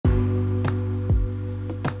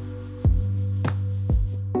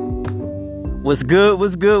What's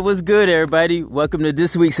good, everybody? Welcome to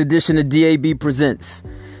this week's edition of DAB Presents.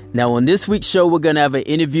 Now, on this week's show, we're going to have an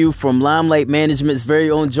interview from Limelight Management's very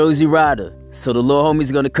own Josie Ryder. So the little homie's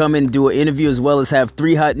going to come in and do an interview as well as have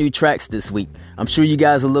 3 hot new tracks this week. I'm sure you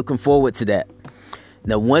guys are looking forward to that.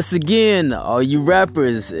 Now, once again, all you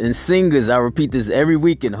rappers and singers, I repeat this every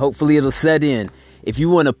week and hopefully it'll set in. If you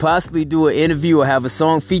want to possibly do an interview or have a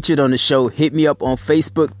song featured on the show, hit me up on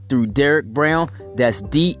Facebook through Derek Brown. That's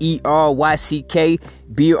DERYCKBROWN,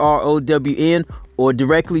 or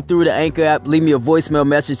directly through the Anchor app. Leave me a voicemail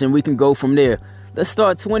message and we can go from there. Let's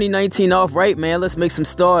start 2019 off right, man. Let's make some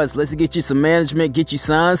stars. Let's get you some management, get you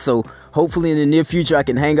signed. So hopefully in the near future, I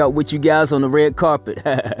can hang out with you guys on the red carpet.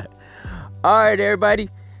 All right, everybody.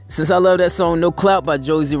 Since I love that song No Clout by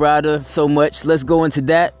Josie Ryder so much, let's go into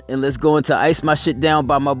that and let's go into Ice My Shit Down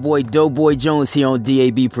by my boy Doughboy Jones here on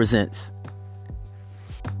DAB Presents.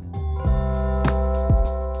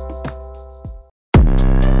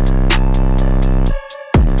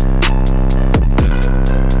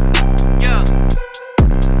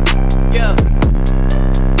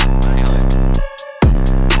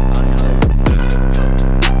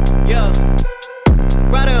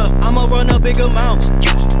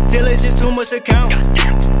 To count.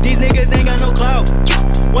 These niggas ain't got no clout.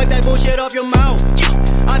 Wipe that bullshit off your mouth.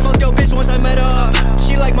 I fucked your bitch once I met her.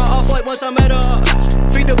 She like my off-white once I met her.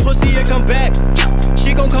 Feed the pussy and come back.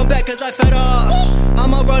 She gon' come back cause I fed her.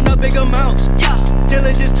 I'ma run up big amounts till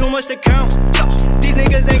it's just too much to count. These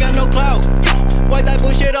niggas ain't got no clout. Wipe that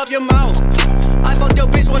bullshit off your mouth. I fucked your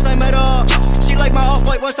bitch once I met her. She like my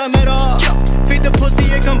off-white once I met her. Feed the pussy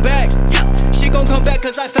and come back. She gon' come back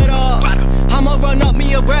cause I fed her. I'ma run up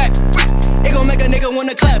me a rack. It gon' make a nigga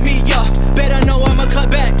wanna clap me, yeah. Bet I know I'ma clap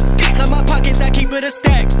back. Now my pockets, I keep it a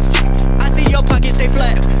stack. I see your pockets, they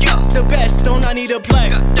flat. The best, don't I need a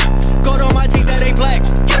plaque. Gold on my teeth, that ain't black.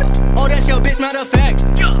 Oh, that's your bitch, matter of fact.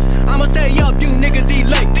 I'ma stay up, you niggas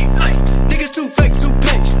delay. Niggas too fake, too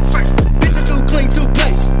paid. Bitches too clean, too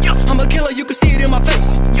place. I'm a killer, you can see it in my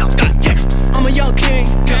face. I'm a young king,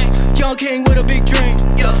 young king with a big dream.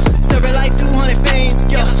 Serving like 200 fiends,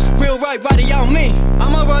 real right, y'all mean.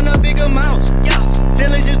 I'ma run up big amounts,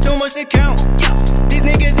 till it's just too much to count. These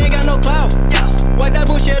niggas ain't got no clout. Wipe that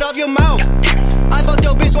bullshit off your mouth. I fucked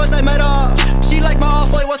your bitch once I met her. She like my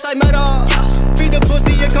off-white once I met her. Feed the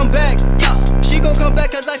pussy and come back. She gon' come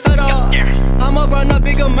back cause I fed her. I'ma run up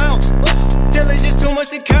big amounts, till it's just too much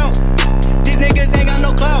to count. These niggas ain't got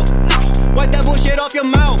no clout. Wipe that bullshit off your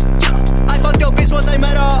mouth. I fucked your bitch once I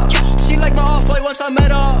met her. She like my off-white once I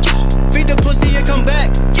met her. Feed the pussy and come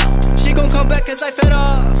back. She gon' come back cause I fed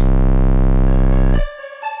her.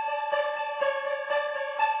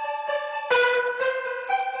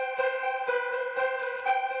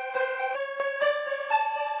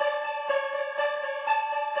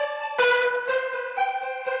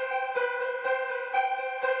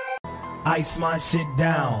 Ice my shit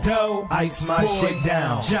down. Ice my shit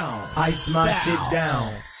down. Ice my shit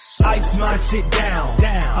down. Ice my shit down.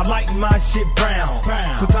 I like my shit brown.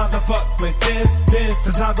 Sometimes I fuck with this.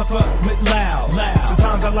 Sometimes I fuck with loud.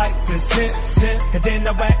 Sometimes I like to sit, and then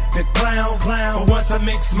I whack the clown. But once I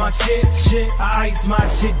mix my shit, I ice my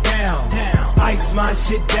shit down. Ice my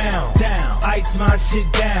shit down. Ice my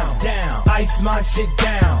shit down. Ice my shit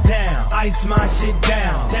down. Ice my shit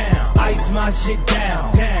down. Ice my shit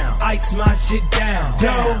down. Ice my shit down.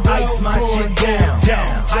 Ice my shit down.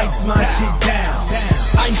 Ice my shit down.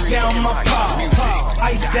 Ice down my paw,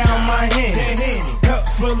 ice down my hand. Cup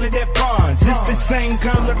full of that bonds, it's the same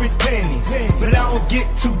color as pennies. But I don't get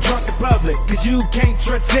too drunk in public, cause you can't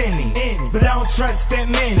trust any. But I don't trust that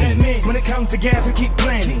many. When it comes to gas, I keep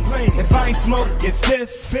plenty. If I ain't smoking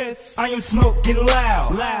fifth, I am smoking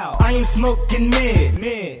loud. I am smoking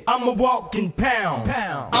mid. I'm a walking pound.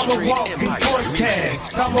 I'm a walking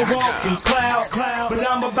forecast. I'm a walking cloud. But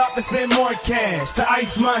I'm about to spend more cash to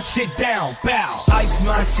ice my shit down. Bow. Ice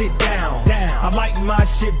my shit down. I like my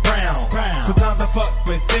shit brown. Sometimes I fuck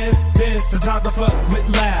with this. Sometimes I fuck with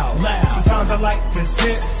loud. Sometimes I like to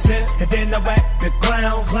sit, and then I whack the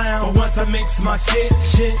clown. But once I mix my shit,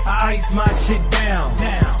 I ice my shit down.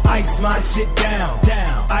 Ice my shit down.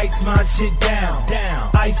 Ice my shit down.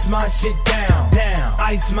 Ice my shit down.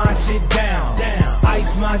 Ice my shit down.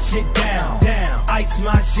 Ice my shit down. Ice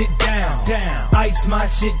my shit down. Ice my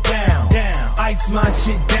shit down. Ice my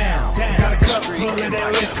shit down. Got a cup full of that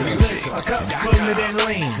liquor, a cup full of that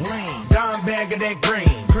lean, dime bag of that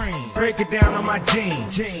green. Break it down on my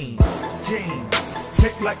jeans.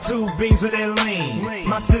 Tick like 2 beans with that lean.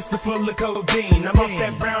 My sister full of codeine. I'm off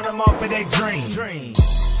that brown, I'm off of that dream.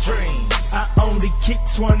 I only kick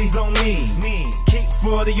 20s on me. Kick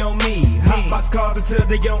 40 on me. Hot box cars until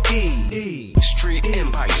they on E. Street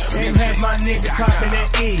Empire And Music. have my niggas poppin'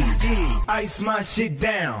 that E. Ice my shit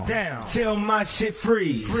down. Till my shit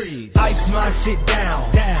freeze. Ice my shit down.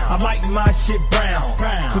 I like my shit brown.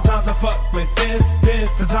 Sometimes I fuck with this.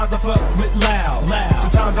 Sometimes I fuck with loud.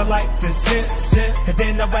 Sometimes I like to sit, and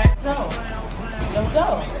then I whack. Joe. Yo,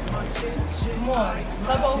 Joe. Come on.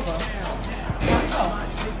 Club over.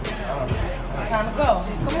 Time to go.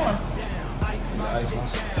 Come on. Nah,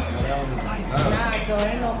 Joe,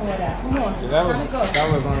 ain't no more of that. Come on. That Time was, to go. that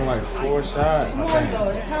was only like 4 shots. Come on, Joe.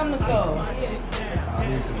 It's time to go. I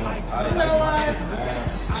need some more ice. You know what?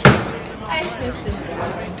 Ice this shit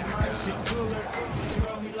down.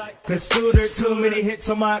 Cause Scooter, too many hits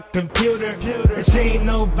on my computer. And she ain't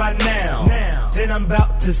know by now. Then I'm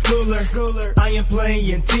about to school her. I am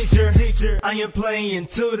playing teacher. I am playing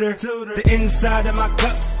tutor. The inside of my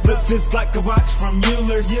cup look just like a watch from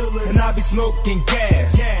Mueller's. And I be smoking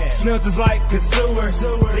gas. Smell just like a sewer.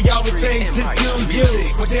 They always say just do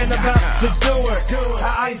you. But then I'm about to do it.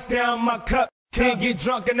 I ice down my cup. Can't get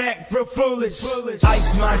drunk and act real foolish.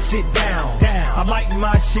 Ice my shit down. I like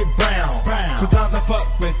my shit brown. Sometimes I fuck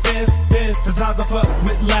with this. Sometimes I fuck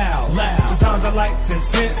with loud. Sometimes I like to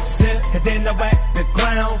sit, and then I whack the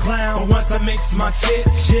clown. But once I mix my shit,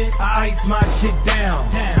 I ice my shit down.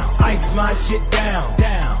 Ice my shit down.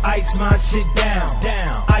 Ice my shit down.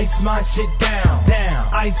 Ice my shit down.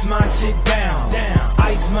 Ice my shit down.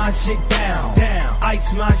 Ice my shit down.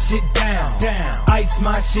 Ice my shit down. Ice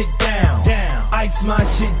my shit down. Ice my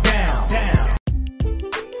shit down.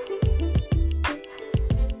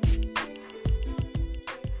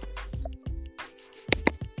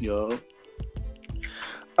 Yo.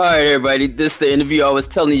 All right, everybody. This is the interview I was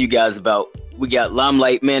telling you guys about. We got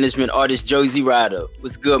Limelight Management artist Josie Ryder.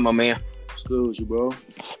 What's good, my man? What's good with you, bro?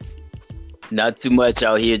 Not too much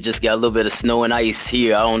out here. Just got a little bit of snow and ice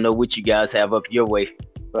here. I don't know what you guys have up your way.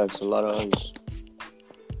 Facts, a lot of ice.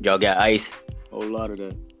 Y'all got ice? A whole lot of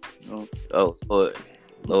that. You know? Oh,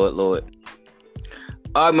 Lord.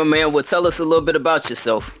 All right, my man. Well, tell us a little bit about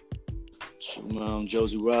yourself. Shoot, man, I'm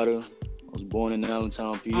Josie Ryder. I was born in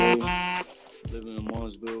Allentown, PA. Living in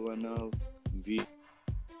Martinsville right now. You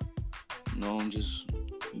know, I'm just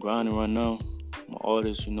grinding right now. I'm an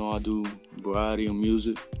artist, you know, I do variety of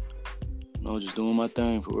music. You know, just doing my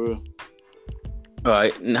thing for real. All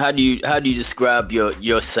right. And how do you describe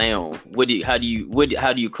your sound? How do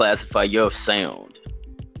you classify your sound?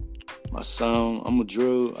 My sound,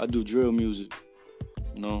 I do drill music.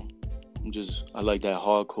 You know, I like that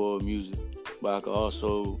hardcore music. But I could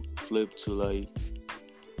also flip to like,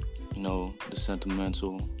 you know, the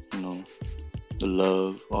sentimental, you know, the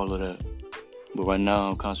love, all of that. But right now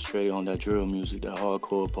I'm concentrating on that drill music, that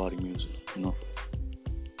hardcore party music, you know.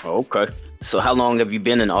 Okay. So how long have you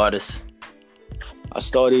been an artist? I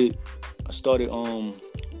started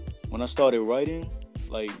when I started writing,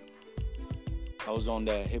 like I was on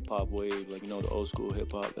that hip hop wave, like, you know, the old school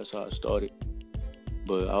hip hop. That's how I started.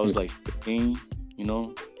 But I was like 15, you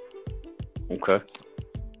know. Okay.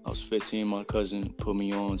 I was 15, my cousin put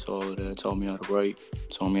me on to all of that, taught me how to write,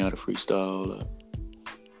 taught me how to freestyle, all that.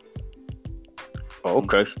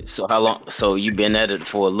 Okay. So how long? So you've been at it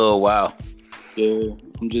for a little while. Yeah,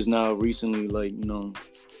 I'm just now recently, like, you know,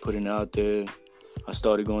 putting it out there. I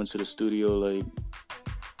started going to the studio, like,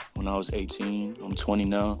 when I was 18. I'm 20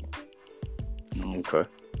 now. You know,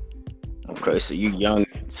 Okay, so you young.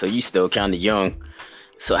 So you still kind of young.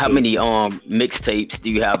 So how many mixtapes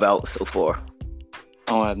do you have out so far?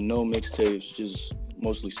 I don't have no mixtapes, just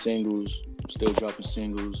mostly singles. I'm still dropping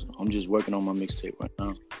singles. I'm just working on my mixtape right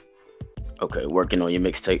now. Okay, working on your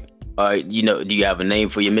mixtape. All right, you know, do you have a name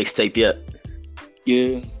for your mixtape yet?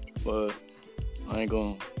 Yeah, but I ain't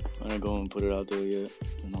gonna put it out there yet.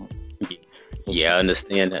 You know. Yeah, I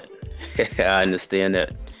understand that. I understand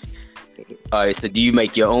that. All right, so do you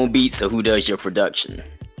make your own beats or who does your production?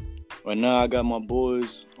 Right now, I got my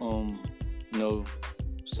boys, you know,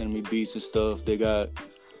 sending me beats and stuff. They got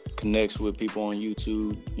connects with people on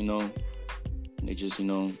YouTube, you know. And they just, you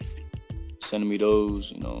know, sending me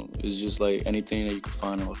those, you know. It's just like anything that you can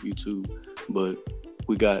find off YouTube. But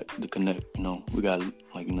we got the connect, you know. We got,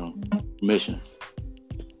 like, you know, permission.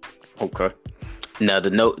 Okay. Now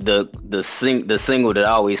the single that I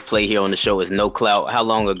always play here on the show is No Clout. How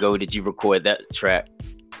long ago did you record that track?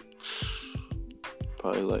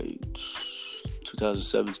 Probably like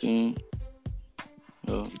 2017.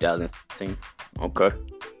 2016. Okay.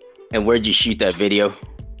 And where'd you shoot that video?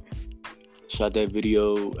 Shot that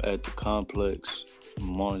video at the complex in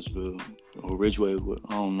Martinsville or Ridgeway,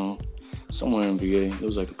 I don't know. Somewhere in VA. It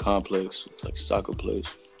was like a complex, like a soccer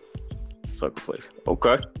place. Second place.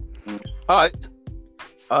 Okay. All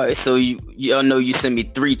right. So I know you sent me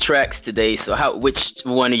 3 tracks today. So which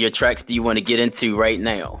one of your tracks do you want to get into right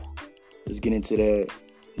now? Let's get into that.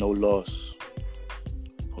 No Loss.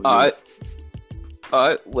 All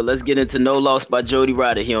right. Well, let's get into No Loss by Jody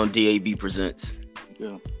Ryder here on DAB Presents.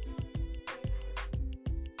 Yeah.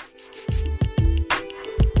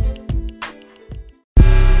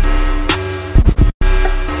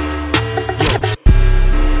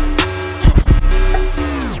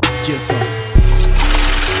 Just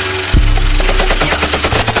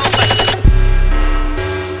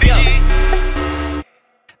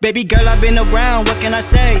Baby girl, I've been around, what can I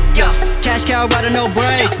say? Yeah, cash cow rider, no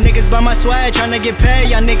breaks. Niggas buy my swag, tryna get paid.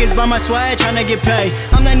 Y'all niggas buy my swag, tryna get paid.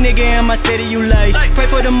 I'm that nigga in my city, you late. Pray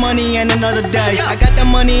for the money and another day. I got that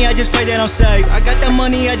money, I just pray they don't save. I got that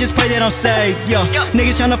money, I just pray they don't save. Yo,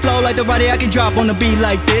 niggas tryna flow like the rider, I can drop on the beat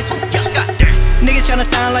like this. Niggas tryna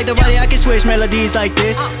sound like the rider, I can switch melodies like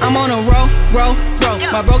this. I'm on a roll.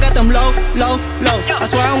 My bro got them lows. I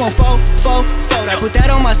swear I want four. I put that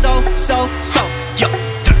on my soul. Yo.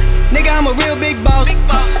 Nigga, I'm a real big boss.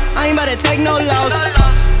 I ain't about to take no loss.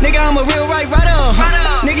 Nigga, I'm a real right rider.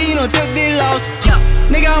 Nigga, you done took the loss.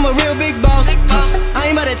 Nigga, I'm a real big boss. I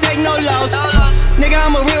ain't about to take no loss. Nigga,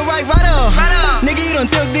 I'm a real right rider. Nigga, you done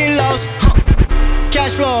took the loss.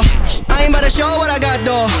 Cash flow. I ain't about to show what I got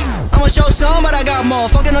though. I'ma show some, but I got more.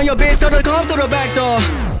 Fucking on your bitch, till they come through the back door.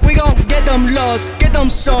 We gon' get them lows, get them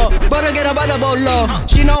sore. Brother get about the low.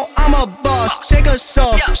 She know I'm a boss, take a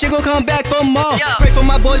saw. She gon' come back for more. Pray for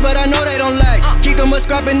my boys, but I know they don't lag. Keep them a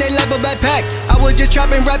scrapping, they like a backpack. I was just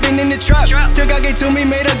trapping, rapping in the trap. Still got get to me,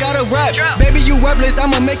 made her gotta rap. Baby, you worthless,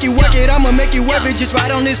 I'ma make you work it. I'ma make you worth it, just ride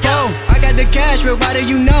on this pole. I got the cash, real rider,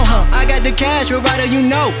 you know. I got the cash, real rider, you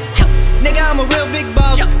know. Nigga, I'm a real big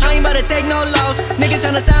boss. I ain't about to take no loss. Niggas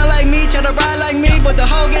tryna sound like me, tryna ride like me, but the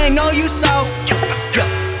whole gang know you soft.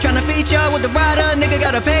 Tryna feature with the rider, nigga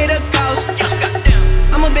gotta pay the cost.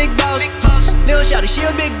 I'm a big boss. Lil' shawty, she a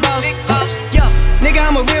big boss. Yo, nigga,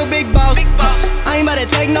 I'm a real big boss. I ain't about to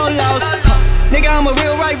take no loss. Nigga, I'm a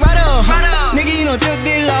real right rider. Nigga, you done took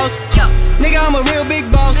the loss. Nigga, I'm a real big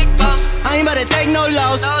boss. I ain't about to take no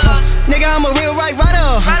loss. Nigga, I'm a real right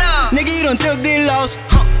rider. Nigga, you done took the loss.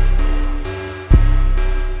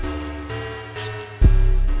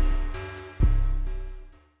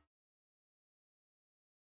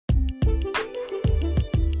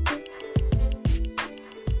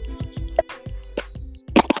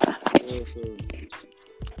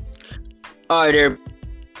 All right, there.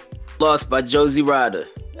 Lost by Josie Ryder.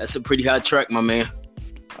 That's a pretty hot track, my man.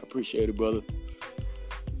 I appreciate it, brother.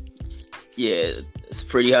 Yeah, it's a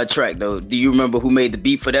pretty hot track, though. Do you remember who made the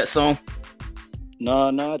beat for that song?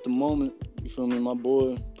 Nah, not at the moment. You feel me? My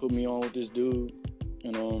boy put me on with this dude,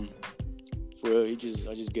 and for real, I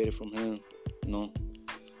just get it from him. You know,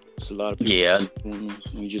 it's a lot of people. Yeah. And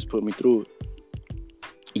he just put me through it.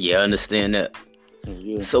 Yeah, I understand that.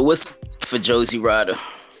 Yeah. So what's for Josie Ryder?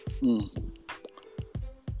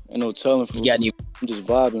 Ain't no telling. You got any? I'm just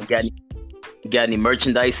vibing. Got any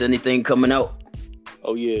merchandise? Anything coming out?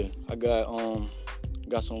 Oh yeah, I got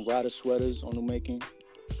some rider sweaters on the making.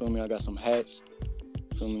 You feel me? I got some hats. You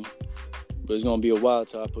feel me? But it's gonna be a while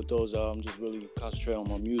till I put those out. I'm just really concentrating on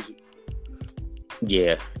my music.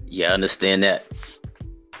 Yeah, I understand that.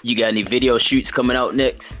 You got any video shoots coming out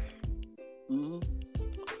next?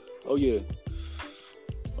 Oh yeah,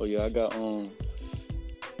 I got you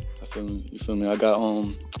feel me? I got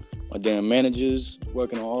my damn managers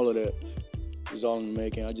working on all of that. It's all in the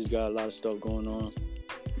making. I just got a lot of stuff going on,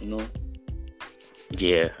 you know.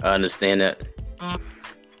 Yeah, I understand that.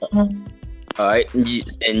 All right, and you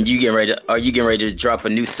getting ready? Are you getting ready to drop a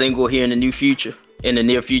new single here in the near future,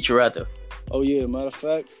 rather? Oh yeah, matter of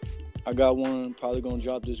fact, I got one probably gonna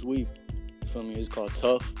drop this week. You feel me? It's called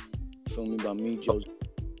Tough. You feel me? By me, Joe.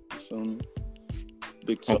 You feel me?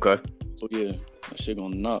 Big Tough. Okay. Oh yeah, that shit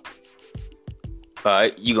gonna knock. All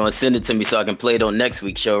right, you gonna send it to me so I can play it on next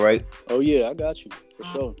week's show, right? Oh yeah, I got you for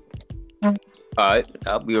sure. All right,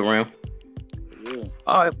 I'll be around. Yeah.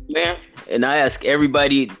 All right, man. And I ask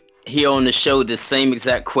everybody here on the show the same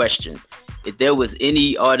exact question. If there was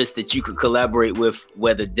any artist that you could collaborate with,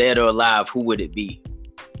 whether dead or alive, who would it be?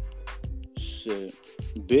 Shit.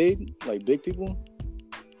 Big? Like big people?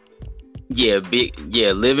 Yeah, big.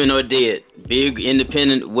 Yeah, living or dead. Big,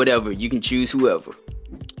 independent, whatever. You can choose whoever.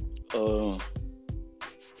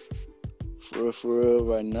 For real,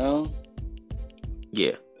 right now?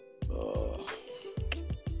 Yeah. I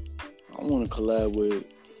want to collab with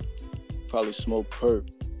probably Smoke Perp.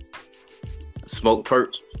 Smoke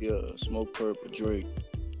Perp? Yeah, Smoke Perp or Drake.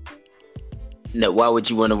 Now, why would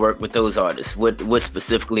you want to work with those artists? What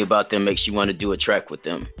specifically about them makes you want to do a track with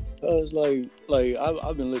them? It's like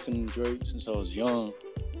I've been listening to Drake since I was young.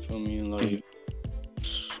 You feel me? And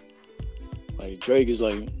like Drake is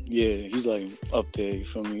like, yeah, he's like up there. You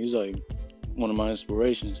feel me? He's like one of my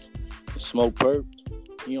inspirations. Smoke Perp,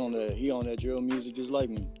 he on that drill music just like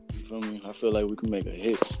me. You feel me? I feel like we can make a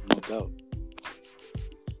hit, no doubt.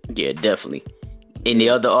 Yeah, definitely. Any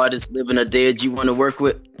other artists living or dead you want to work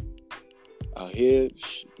with? Out here,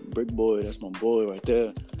 Brick Boy, that's my boy right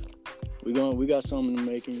there. We got something to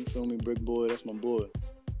make, you feel me? Brick Boy, that's my boy.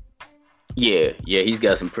 Yeah, he's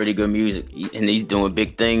got some pretty good music, and he's doing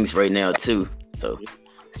big things right now too. So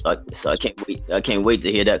I can't wait. I can't wait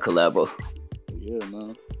to hear that collabo. Yeah,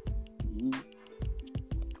 man. Mm-hmm.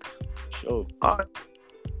 Sure. All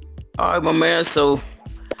right, my man. So,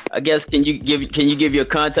 I guess can you give your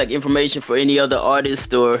contact information for any other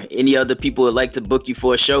artists or any other people who'd like to book you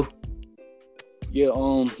for a show? Yeah,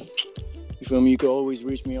 you feel me? You can always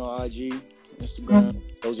reach me on IG, Instagram,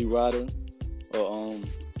 Josie Ryder, or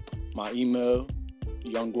my email,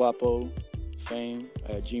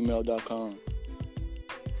 youngguapofame@gmail.com.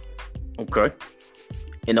 Okay.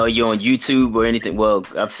 And are you on YouTube or anything? Well,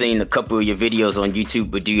 I've seen a couple of your videos on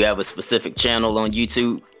YouTube, but do you have a specific channel on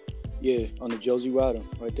YouTube? Yeah, on the Josie Ryder,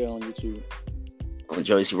 right there on YouTube. On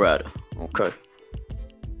Josie Ryder. Okay.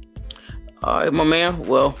 All right, my man.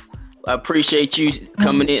 Well, I appreciate you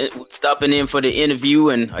coming in, stopping in for the interview,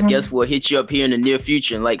 and I guess we'll hit you up here in the near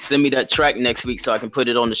future and send me that track next week so I can put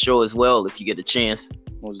it on the show as well if you get a chance.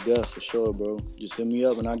 Most definitely, for sure, bro. Just hit me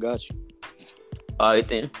up and I got you. All right,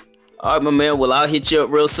 then. All right, my man. Well, I'll hit you up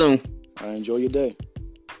real soon. All right, enjoy your day.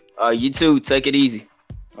 All right, you too. Take it easy.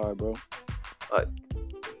 All right, bro. All right.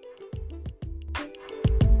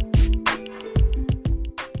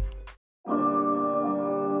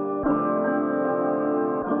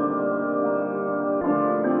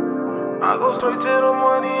 I go straight to the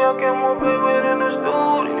money, I get more paper than the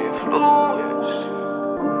student influence.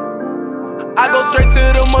 I go straight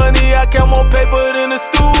to the money, I count more paper than a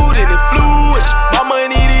student influence. My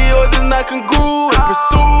money to yours is not congruent,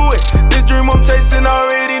 pursue it. This dream I'm chasing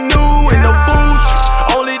already knew it, no fool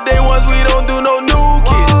shit. Only day ones we don't do no new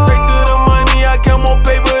kids. Straight to the money, I count more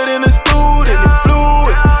paper than a student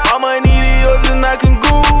influence. My money to yours is not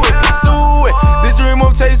congruent, pursue it. This dream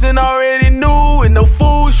I'm chasing already knew it, no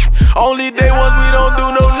fool shit. Only day ones we don't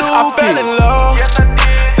do no new I fell in love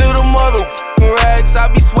to the mother rags. I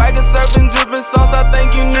be swaggin', surfing, drippin' sauce. I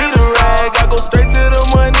think you need a rag. I go straight to the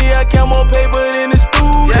money. I count more paper than the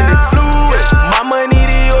student influence. My money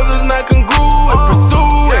to yours is not congruent.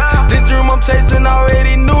 Pursue it. This dream I'm chasing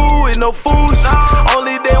already knew it. No fool shit.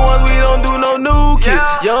 Only day ones we don't do no new kids.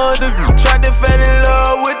 Young tried to fall in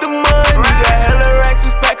love with the money. Got hella racks,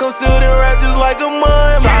 this pack concealed and wrapped just like a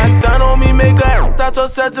mummy. Stun on me, make a touch your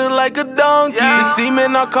set just like a donkey. The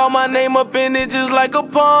semen, I call my name up in it just like a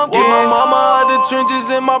pumpkin. My mama out the trenches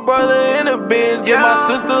and my brother in the bins. Get my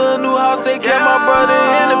sister a new house, take care of my brother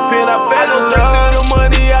in the pen. I fell in straight to the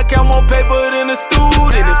money, I count more paper than a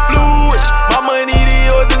student influence. My money to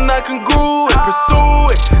yours is not congruent, pursue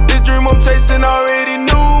it. This dream I'm chasing already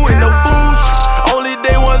knew it, no fool shit. Only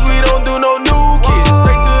day ones we don't do no new kids.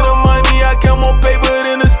 Straight to the money, I count more paper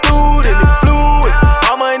than a student influence.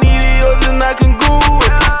 My money to yours is not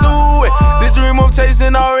congruent, pursue it. This dream I'm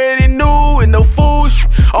chasing already knew it, no fool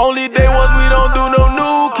shit. Only day ones we don't do no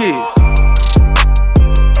new kids.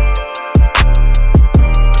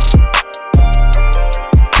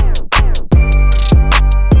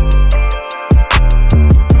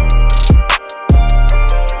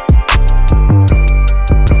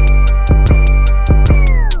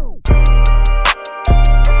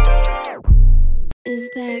 Is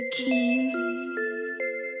that King?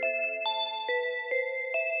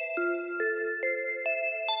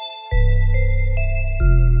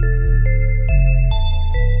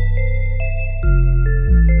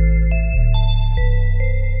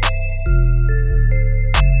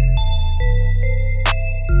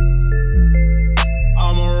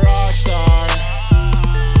 I'm a rock star.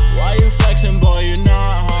 Why you flexing, boy? You're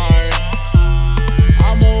not hard.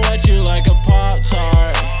 I'ma wet you like a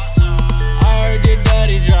Pop-Tart. I heard your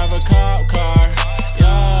daddy drive a cop car.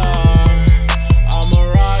 Yeah, I'm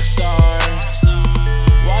a rock star.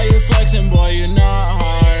 Why you flexing, boy? You're not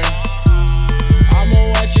hard.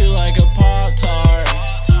 I'ma wet you like a Pop-Tart.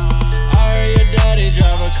 I heard your daddy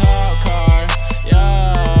drive a cop car.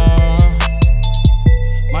 Yeah.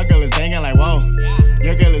 My girl is banging like whoa.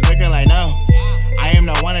 Your girl is looking like no. I am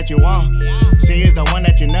the one that you want. She is the one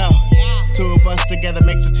that you know. Two of us together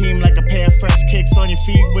makes a team like a pair of fresh kicks on your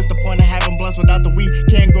feet. What's the point of having blunts without the weed?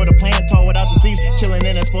 Can't grow the plant tall without the seeds. Chilling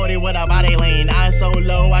in a sporty with a body lane. Eyes so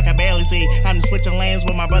low I can barely see. I'm switching lanes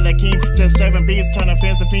with my brother Keem. Just serving beats, turning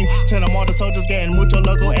fins to fiend. Turn them all to soldiers, getting mucho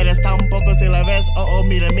loco. Eres tan poco si la ves. Oh,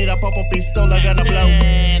 mira, popo pistola gonna blow.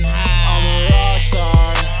 I'm a rock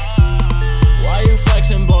star. Why you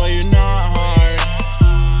flexing, boy? You're not hard.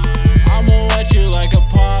 I'ma wet you like a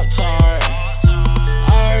Pop-Tart.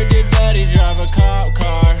 I heard your daddy drive a cop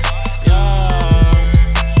car. Yeah,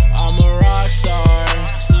 I'm a rock star.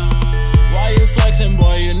 Why you flexing,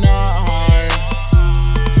 boy? You're not hard.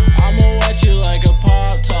 I'ma wet you like a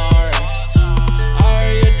Pop-Tart. I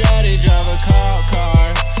heard your daddy drive a cop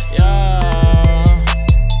car. Yeah.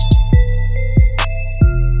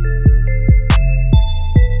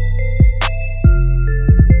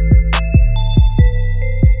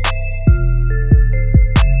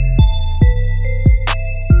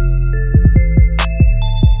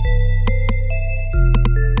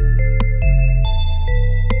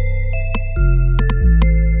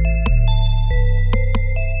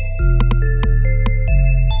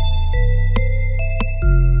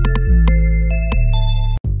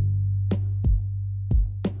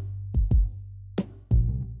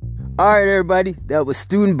 Alright everybody, that was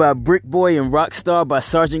Student by Brick Boy and Rockstar by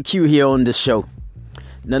Sergeant Q here on the show.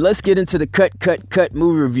 Now let's get into the cut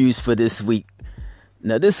movie reviews for this week.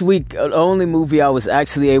 Now this week, the only movie I was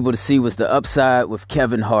actually able to see was The Upside with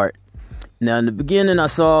Kevin Hart. Now in the beginning I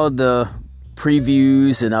saw the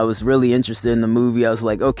previews and I was really interested in the movie. I was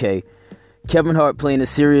like, okay, Kevin Hart playing a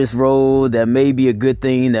serious role, that may be a good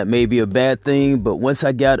thing, that may be a bad thing, but once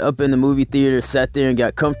I got up in the movie theater, sat there and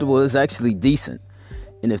got comfortable, it was actually decent.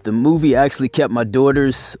 And if the movie actually kept my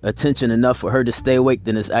daughter's attention enough for her to stay awake,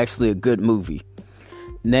 then it's actually a good movie.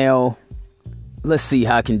 Now, let's see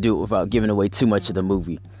how I can do it without giving away too much of the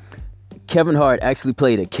movie. Kevin Hart actually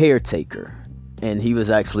played a caretaker, and he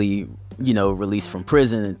was actually, released from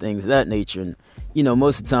prison and things of that nature. And,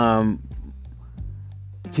 most of the time,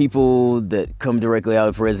 people that come directly out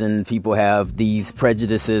of prison, people have these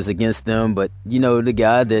prejudices against them, but, the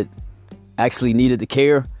guy that actually needed the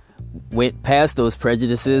care went past those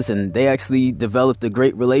prejudices and they actually developed a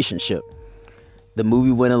great relationship. The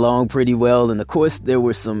movie went along pretty well, and of course there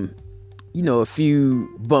were some, a few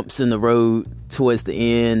bumps in the road towards the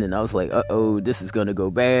end, and I was like, uh-oh, this is gonna go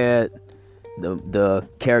bad. The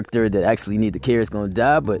character that actually needed the care is gonna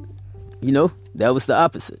die, but that was the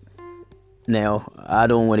opposite. Now, I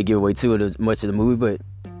don't want to give away too much of the movie, but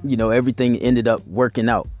everything ended up working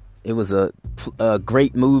out. It was a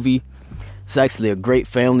great movie. It's actually a great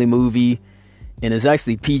family movie, and it's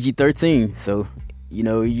actually PG-13, so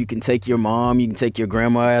you can take your mom, you can take your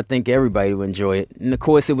grandma. I think everybody will enjoy it. And of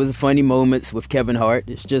course it was funny moments with Kevin Hart.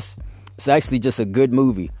 It's actually just a good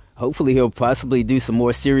movie. Hopefully he'll possibly do some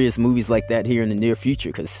more serious movies like that here in the near future,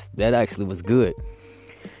 because that actually was good.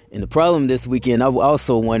 And the problem this weekend, I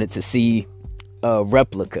also wanted to see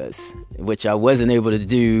Replicas, which I wasn't able to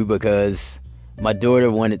do because my daughter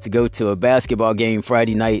wanted to go to a basketball game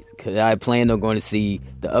Friday night, because I planned on going to see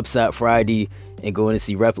The Upside Friday and going to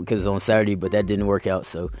see Replicas on Saturday, but that didn't work out.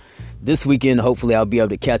 So this weekend, hopefully I'll be able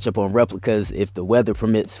to catch up on Replicas if the weather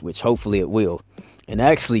permits, which hopefully it will. And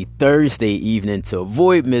actually Thursday evening, to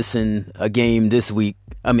avoid missing a game this week,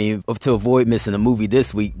 to avoid missing a movie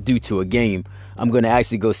this week due to a game, I'm going to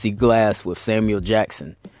actually go see Glass with Samuel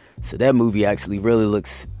Jackson. So that movie actually really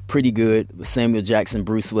looks pretty good, with Samuel Jackson,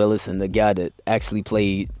 Bruce Willis, and the guy that actually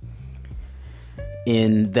played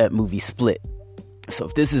in that movie Split. So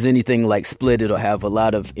if this is anything like Split, it'll have a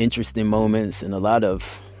lot of interesting moments and a lot of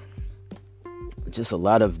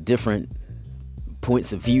different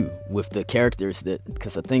points of view with the characters,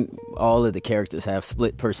 because I think all of the characters have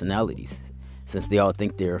split personalities, since they all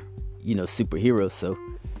think they're superheroes. So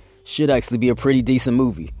should actually be a pretty decent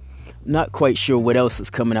movie. Not quite sure what else is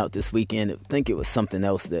coming out this weekend. I think it was something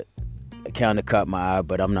else that kind of caught my eye,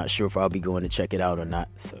 but I'm not sure if I'll be going to check it out or not.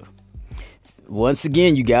 So once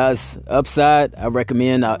again, you guys, Upside, I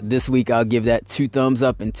recommend. This week I'll give that 2 thumbs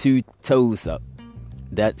up and 2 toes up.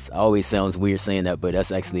 That always sounds weird saying that, but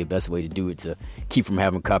that's actually the best way to do it, to keep from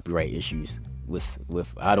having copyright issues with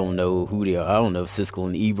I don't know who they are. I don't know if Siskel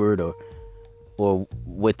and Ebert or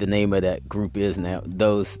what the name of that group is now,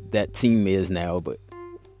 that team is now, but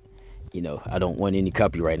I don't want any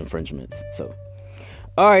copyright infringements. So,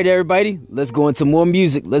 all right, everybody, let's go into more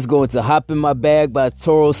music. Let's go into Hop in My Bag by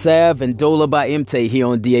Toro Sav and Dola by MT here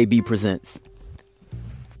on DAB Presents.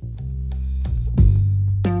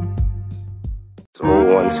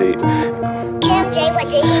 One seat. Cam J, what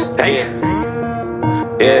did he?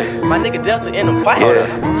 Yeah. My nigga Delta in the fight.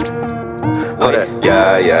 Hold it.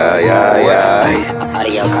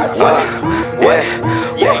 Audio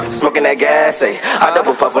Yeah, smoking that gas, ayy. I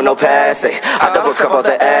double puff with no pass, ayy. I double cup off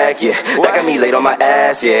the egg, yeah. That got me laid on my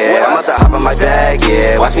ass, yeah. I'm about to hop on my bag,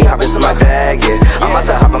 yeah. Watch me hop into my bag, yeah. I'm about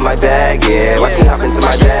to hop on my bag, yeah. Watch me hop into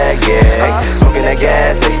my bag, yeah. Ay, smoking that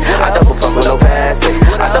gas, ayy. I double puff with no pass, ayy.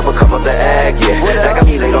 I double cup off the egg, yeah. That got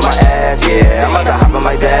me laid on my ass, yeah. I'm about to hop on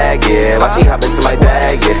my bag, yeah. Watch me hop into my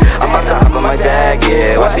bag, yeah. I'm about to hop on my bag,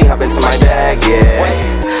 yeah. Watch me hop into my bag, yeah.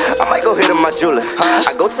 I might go hit on my jeweler.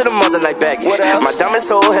 I go to the mother like bagging. My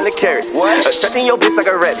diamonds hold hella carrots. Attracting your bitch like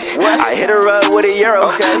a rabbit. I hit her up with a euro.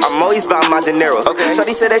 I'm always bout my dinero.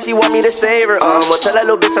 Shorty said that she want me to save her. Well, tell that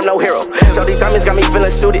little bitch I'm no hero. Shorty's diamonds got me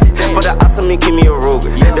feeling suited. For the ops, I'm give me a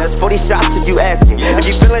Ruger. That's 40 shots if you asking. If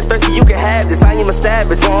you feeling thirsty, you can have this. I ain't a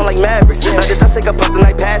savage, going like Mavericks. Like the dust, take a puff and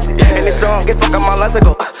I pass it. And it's strong, get fuck on my lines, I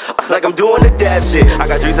go like I'm doing the dab shit. I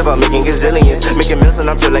got dreams about making gazillions. Making millions and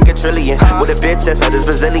I'm chill like a trillion. With a bitch that's fat as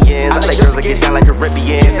Brazilians. I like girls that get down like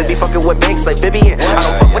Caribbeans. And be fucking with banks like Vivian. I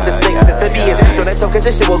don't fuck with the snakes and amphibians. Throw that toe cause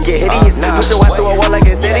this shit will get hideous. Put your ass to a wall like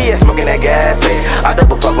Insidious. Smoking that gas, I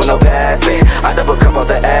double puff with no pass, I double cup off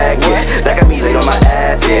the egg, yeah. That got me laid on my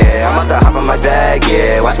ass, yeah. I'm about to hop on my bag,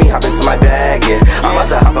 yeah. Watch me hop into my bag, yeah. I'm about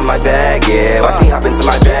to hop on my bag, yeah. Watch me hop into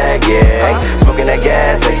my bag, yeah. Smoking that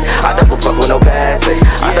gas, I double puff with no pass,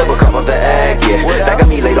 I double cup off the egg, yeah. That got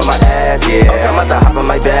me laid on my ass, yeah. I'm about to hop on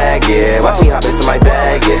my bag, yeah. Watch me hop into my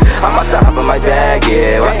bag, yeah. I'm about to hop on my bag,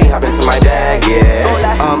 yeah. Watch me hop into my bag, yeah.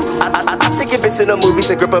 I take your bitch to the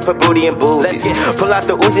movies and grip up her booty and boobies. Pull out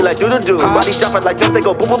the Uzi like doo-doo-doo. Body drop it like jumps, they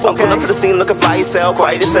go boom boom boom. Pull up to the scene looking fly yourself,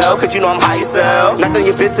 quiet yourself, cause you know I'm high yourself. Knocked on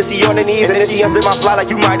your bitch till she on her knees, and then she unzip my fly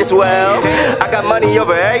like you might as well. I got money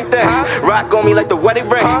over everything. Rock on me like the wedding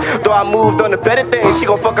ring. Though I moved on the better thing, she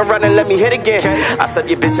gon' fuck around and let me hit again. I slap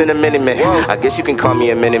your bitch in a minute, man. I guess you can call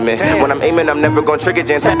me a minute, man. When I'm aiming, I'm never gon' trigger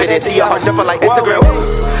jam. Tap it into your heart, jumping like Instagram.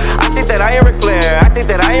 I think that I ain't Ric Flair. I think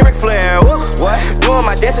that I ain't Ric Flair. What? Doing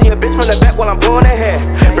my dance on your bitch from the back while I'm blowing her hair.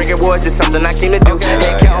 Breaking words is something I came to do.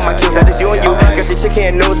 Head count on my kills, that is you and you. Got your chick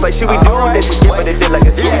here news like she be doing this. She skip but it did like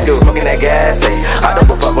a Scooby-Doo. Smoking that gas, I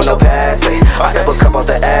double puff with no pass, I double cup off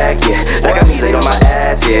the egg, yeah. That got me laid on my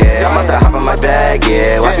ass, yeah. I'm about to hop on my bag,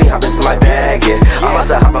 yeah. Watch me hop into my bag, yeah. I'm about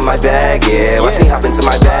to hop on my bag, yeah. Watch me hop into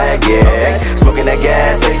my bag, yeah. Smoking that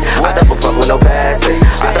gas, I double puff with no pass,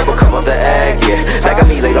 I double cup off the egg, yeah. That got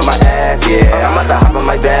me laid on my ass, yeah. I'm about to hop on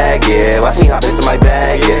my bag, yeah. Watch me hop into my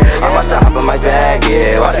bag, yeah. I'm about to hop on my bag,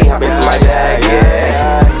 yeah. Watch me hop into my bag,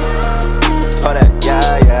 yeah. Hold up,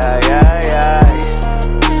 yeah.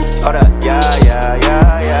 Hold up, yeah.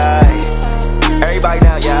 Everybody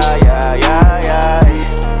now, yeah.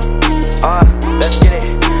 Let's get it.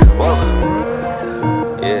 Whoa.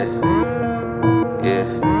 Yeah.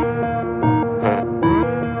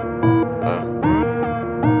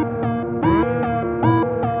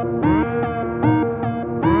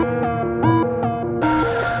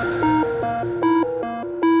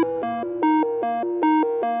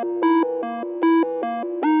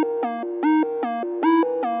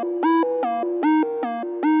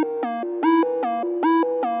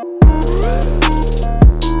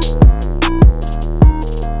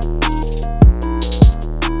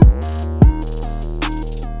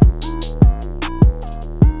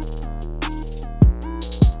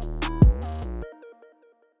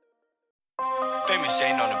 Famous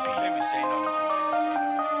Jane on the beat.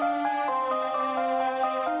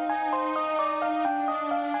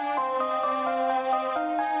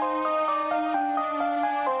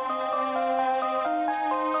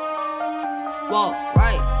 Walk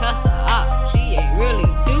right past the op, she ain't really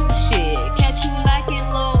do shit. Catch you lacking,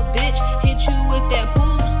 little bitch, hit you with that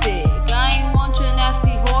poop stick. I ain't want your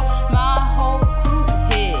nasty whore, my whole crew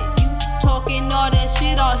hit. You talking all that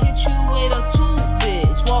shit, I'll hit you with a tube,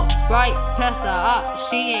 bitch. Walk right past the op,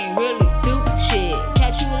 she ain't really do shit.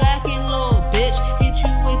 Catch you lacking, little bitch, hit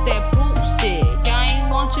you with that poop stick. I ain't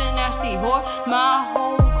want your nasty whore, my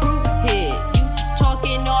whole crew hit. You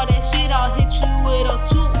talking all that shit, I'll hit you with a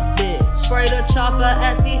tube, bitch. Spray the chopper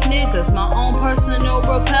at these niggas, my own personal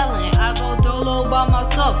repellent. I go dolo by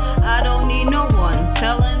myself, I don't need no one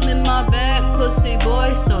telling in my bag, pussy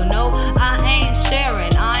boy. So no, I ain't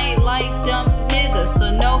sharing, I ain't like them niggas,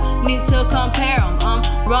 so no need to compare them. I'm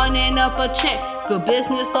running up a check, good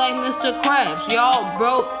business like Mr. Krabs. Y'all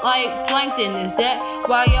broke like plankton, is that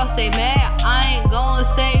why y'all stay mad? I ain't gonna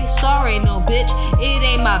say sorry, no bitch, it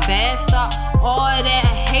ain't my bad. Stop all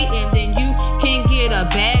that hating, then you can get a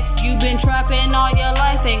bag. You been trapping all your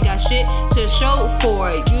life, ain't got shit to show for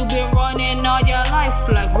it. You been running all your life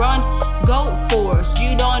like run, go force.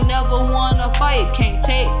 You don't never wanna fight, can't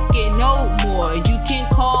take it no more. You can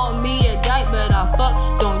call me a dyke, but I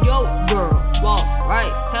fucked on your girl.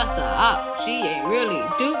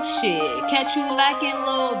 shit. Catch you lacking,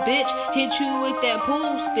 little bitch. Hit you with that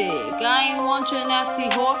pool stick. I ain't want your nasty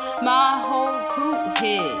whore. My whole crew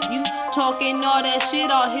hit. You talking all that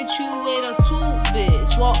shit, I'll hit you with a tool,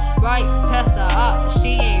 bitch. Walk right past the op,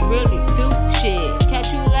 she ain't really do shit.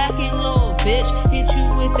 Catch you lacking, little bitch. Hit you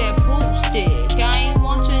with that pool stick. I ain't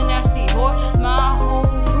want your nasty whore. My whole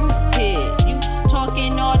crew hit. You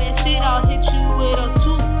talking all that shit, I'll hit you with a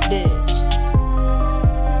tool, bitch.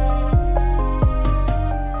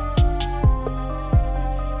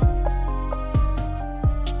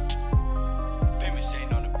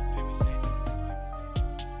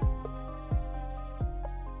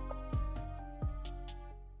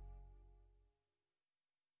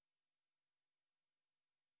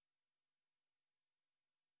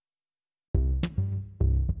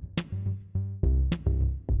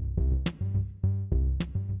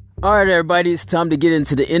 All right, everybody, it's time to get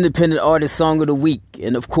into the Independent Artist Song of the Week.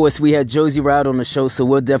 And, of course, we had Josie Ryder on the show, so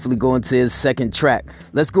we'll definitely go into his second track.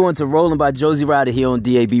 Let's go into Rollin' by Josie Ryder here on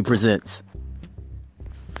DAB Presents.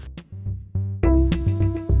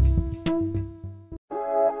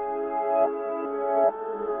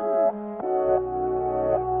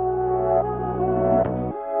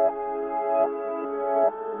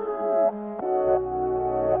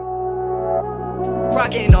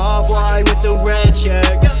 Rockin' off-white with the red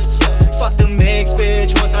check. Fuck the mix,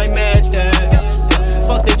 bitch, once I met that.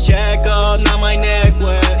 Fuck the check up, now my neck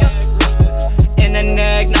wet. In the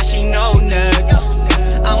neck, now she no neck.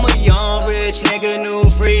 I'm a young rich nigga, new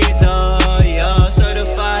freezer, yeah.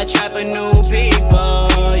 Certified trapper, new people,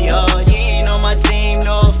 yeah. You ain't on my team,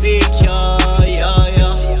 no feature, yeah,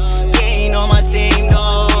 yeah. You ain't on my team,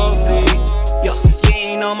 no fee, yeah. You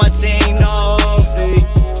ain't on my team, no fee,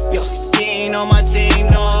 yeah. You ain't on my team,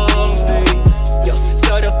 no fee, yeah.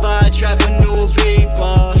 Certified trapper, new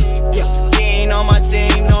people, yeah. You ain't on my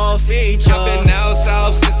team, no feature. I've been out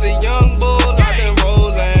south since a young bull. I've been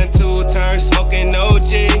rolling 2 turns, smoking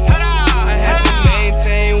OG. I had to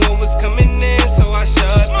maintain what was coming in, so I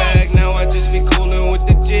shut back. Now I just be coolin' with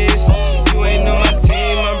the G's. You ain't on my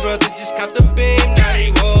team, my brother just copped the beam. Now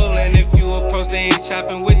he rollin'. If you approach, they ain't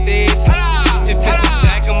chopping with these. If it's a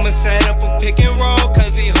sack, I'ma set up a pick and roll,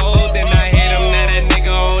 cause he holdin'. I hit him, now that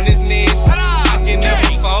nigga on his knees. I can never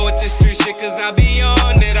fall with this street shit, cause I be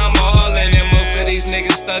on it, I'm all in. And most of these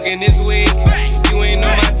niggas stuck in this week. You ain't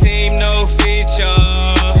on my team, no feature.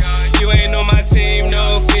 You ain't on my team,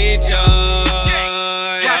 no feature.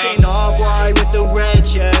 Rockin' off-white with the red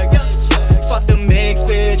check. Fuck the mix,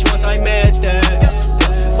 bitch, once I met that.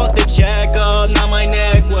 Fuck the check up, now my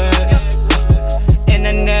neck wet. In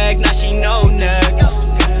the neck, now she no neck.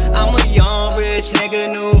 I'm a young rich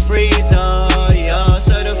nigga, new freezer, yeah.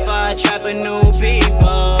 Certified trapper, new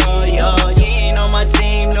people, yeah. You ain't on my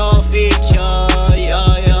team, no feature,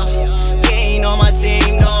 yeah, yeah. You ain't on my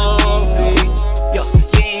team, no fee, yeah.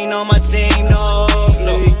 You ain't on my team, no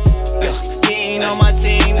fee, yeah. You ain't on my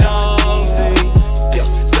team, no fee, yeah.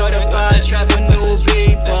 Certified trapper, new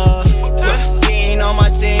people, yeah. You ain't on my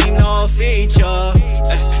team, no feature.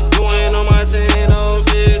 You ain't on my team, no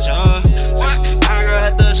feature. I girl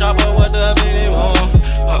at the shop up with the beam on.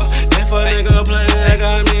 If a nigga play, I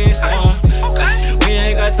got me star. We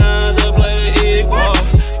ain't got time to play equal.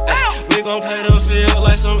 We gon' play the field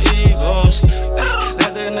like some Eagles.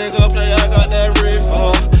 Let the nigga play, I got that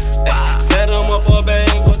reefer. Set him up a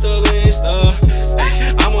bang, what's the lean stuff?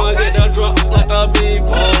 I'ma get the drop like a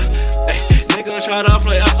beeper. Nigga try to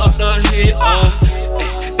play, I up the heat.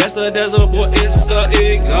 That's a desert boy, it's the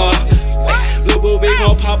eagle. Lil' boo, we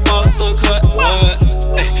gon' pop out the cut, what?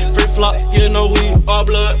 Free flop, you know we all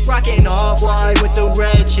blood. Rockin' off-white with the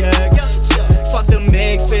red check. Fuck the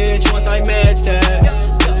mix, bitch, once I met that.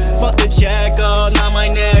 Fuck the check up, now my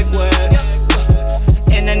neck wet.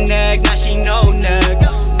 In the neck, now she no neck.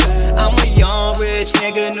 I'm a young rich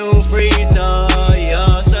nigga, new freezer,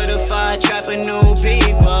 yeah. Certified trapper, new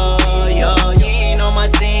people, yeah. You ain't on my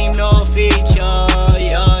team, no feature,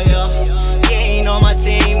 yeah, yeah. You ain't on my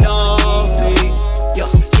team, no fee, yeah.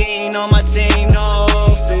 You ain't on my team,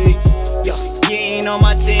 no fee, yeah. You ain't on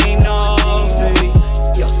my team, no fee,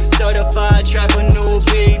 yeah. Certified trapper, new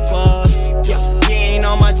people, yeah. You ain't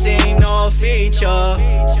on my team, no feature.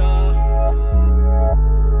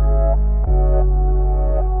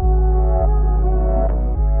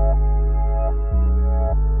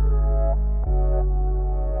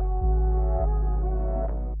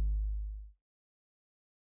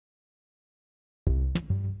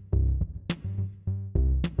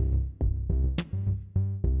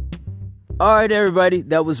 All right, everybody,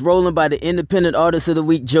 that was Rollin' by the Independent Artist of the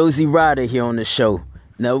Week, Josie Ryder, here on the show.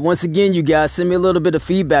 Now, once again, you guys, send me a little bit of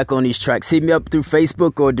feedback on these tracks. Hit me up through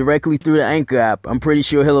Facebook or directly through the Anchor app. I'm pretty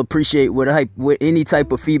sure he'll appreciate what any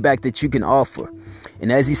type of feedback that you can offer.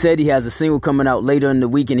 And as he said, he has a single coming out later in the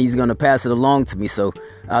week, and he's going to pass it along to me. So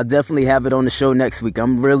I'll definitely have it on the show next week.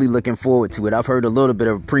 I'm really looking forward to it. I've heard a little bit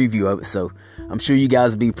of a preview of it, so I'm sure you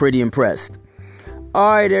guys will be pretty impressed.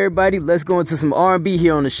 All right, everybody, let's go into some R&B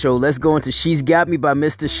here on the show. Let's go into She's Got Me by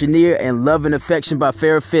Mr. Chenier and Love and Affection by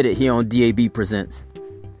Farrah Fitted here on DAB Presents.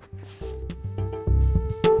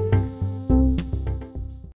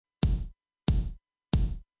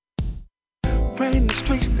 Ran the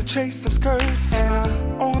streets to chase some skirts,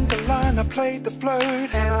 and on the line I played the flirt,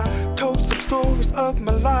 and I told some stories of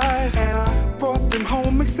my life, and I brought them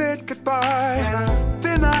home and said goodbye, and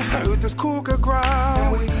then I heard this cougar growl,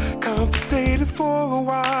 and we conversated for a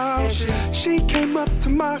while. She came up to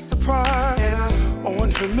my surprise, and I, on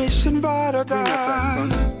her mission, ride or die.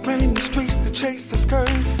 Ran the streets to chase some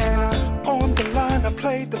skirts, and I, on the line I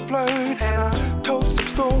played the flirt, and I told some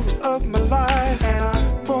stories of my life, and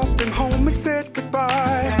I brought them home and said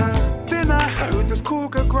goodbye. Then I heard this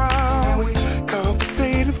cougar growl, and we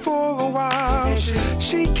conversated for a while.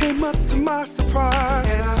 She came up to my surprise,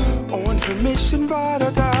 and on her mission, ride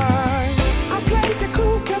or die. I played the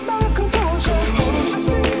cool, kept my composure. I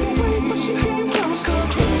stayed away, but she came closer.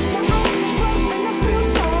 My eyes was closed and I still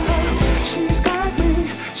saw her. She's got me,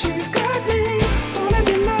 she's got me. Falling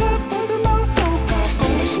in love wasn't my focus.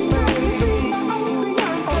 She's got me, my own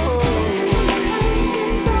Beyonce.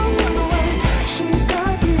 She's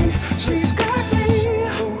got me, she's got me.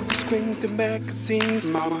 Movie screens and magazines,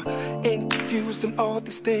 mama. Interviews and all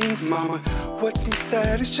these things, mama. What's my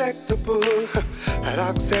status? Check the book. And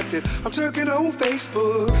I've accepted, I'm checking on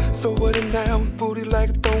Facebook. So what a noun, booty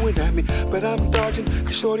like throwing at me. But I'm dodging,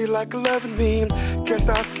 cause shorty like loving me. Guess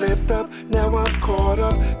I slipped up, now I'm caught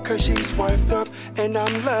up. Cause she's wifed up, and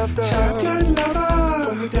I'm loved up. Shotgun lover,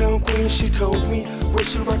 put me down queen, she told me. When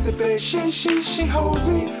she rocked the bed, she hold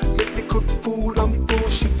me. Make me cook food, I'm full,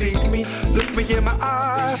 she feed me. Look me in my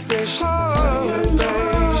eyes, then she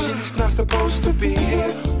she's not supposed to be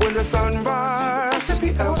here. When the sun rises, to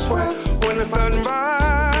be elsewhere. When the sun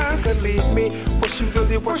rises, and leave me. What she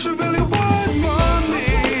really wants from me.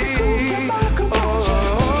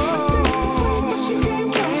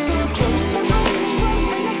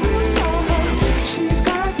 She's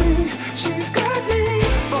got me, she's got me.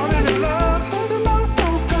 Falling in love wasn't my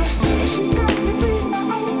focus. She's got me being my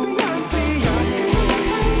own Beyonce.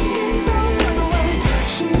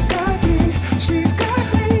 She's got me, she's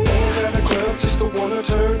got me. At the club just to wanna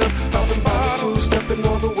turn up. Popping bottles, two-stepping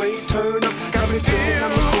all the way, turn up. Got me feeling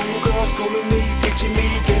I'm a schoolgirl, schooling me, teaching me,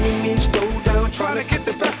 gaming me, slow down, trying to get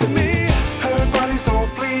the best of me. Her body's on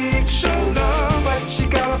fleek, showed up, but she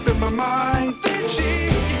got up in my mind. Then she,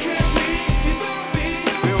 you can't me, you love me,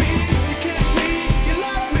 you can't me, you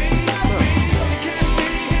love me, you can't me,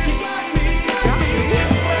 you got me.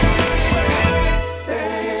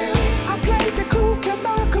 I played the cool, kept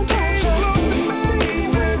my composure.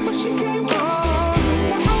 But she came closer.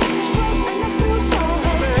 My eyes was closed and I still saw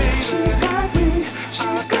her. She's got me,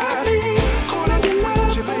 she's got me. Calling me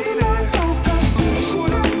love, wasn't my focus. She's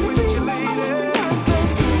got me being my own Beyonce.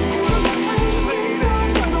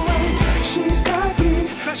 She's got me,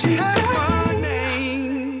 she's got my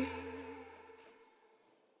name.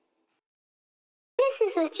 This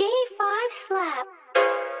is a J5 slap.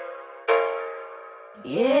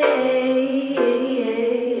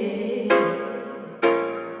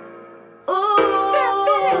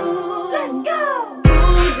 Let's go. Who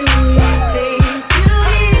do you think you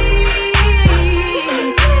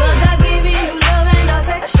is? 'Cause I'm giving you love and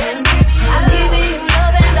affection. I'm giving you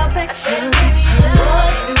love and affection.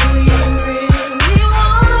 What do you really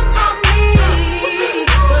want from me?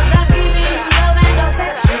 'Cause I'm giving you love and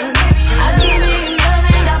affection. I'm giving you love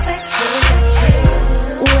and affection.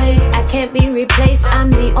 Wait, I can't be replaced. I'm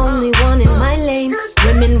the only one in my lane.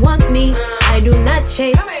 Women want me, I do not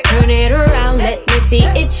chase. Turn it around, let me see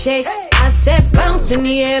it shake. I said bounce in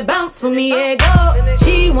the air, bounce for me, yeah, go.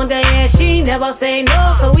 She want that, yeah, she never say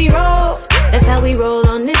no. So we roll, that's how we roll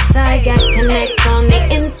on this side. Got connects on the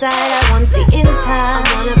inside, I want the inside.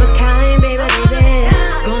 I'm one of a kind, baby, baby.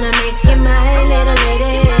 Gonna make you my little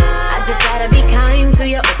lady. I just gotta be kind to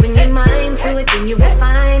you, open your mind to it, then you will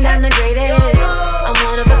find I'm the greatest. I'm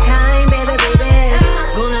one of a kind, baby, baby.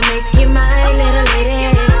 Gonna make you my little lady.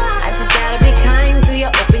 I just gotta be kind to you,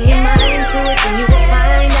 open your mind to it, then you will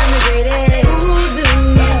find I'm the greatest. Who do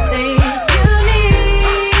you think you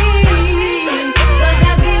need? 'Cause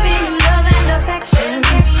I'm giving you love and affection.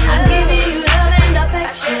 I'm giving you love and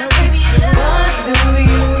affection. What do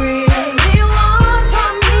you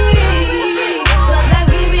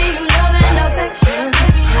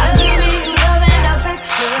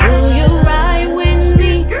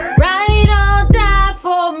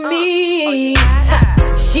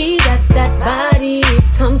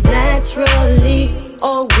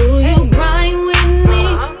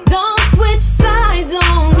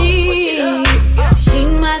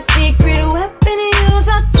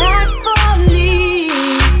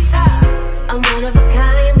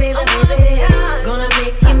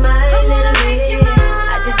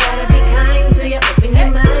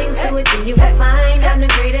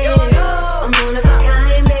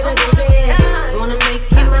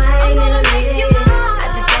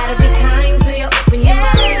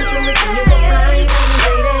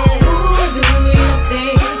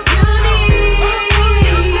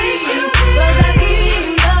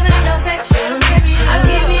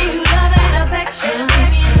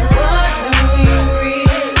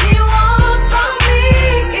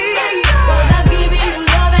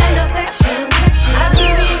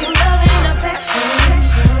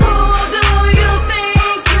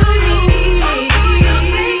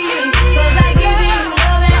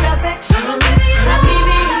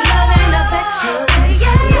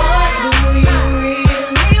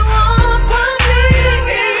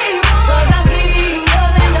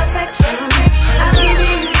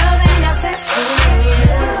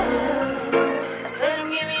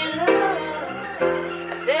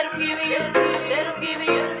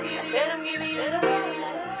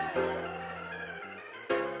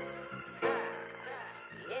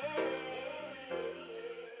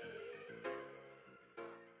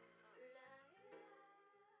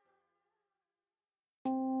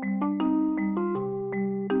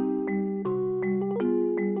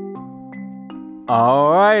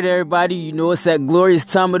All right, everybody, you know it's that glorious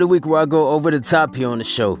time of the week where I go over the top here on the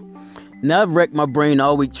show. Now, I've wrecked my brain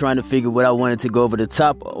all week trying to figure what I wanted to go over the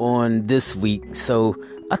top on this week, so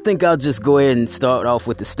I think I'll just go ahead and start off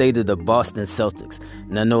with the state of the Boston Celtics.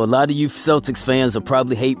 And I know a lot of you Celtics fans will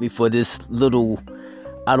probably hate me for this little,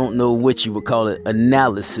 I don't know what you would call it,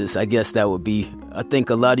 analysis, I guess that would be. I think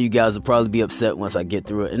a lot of you guys will probably be upset once I get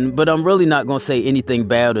through it. But I'm really not going to say anything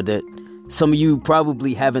bad or that some of you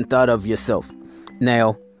probably haven't thought of yourself.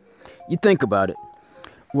 Now, you think about it.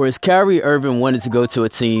 Whereas Kyrie Irving wanted to go to a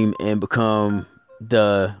team and become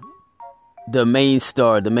the main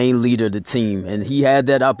star, the main leader of the team, and he had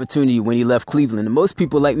that opportunity when he left Cleveland. And most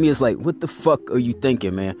people like me is like, what the fuck are you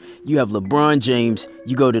thinking, man? You have LeBron James,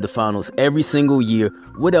 you go to the finals every single year.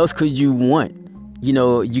 What else could you want? You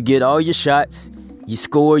know, you get all your shots, you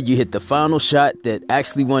score, you hit the final shot that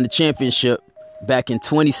actually won the championship back in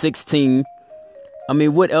 2016. I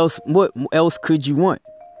mean, what else could you want?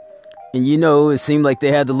 And you know, it seemed like they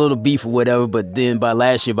had the little beef or whatever, but then by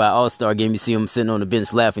last year, by All-Star game, you see them sitting on the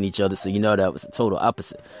bench laughing at each other, so you know that was the total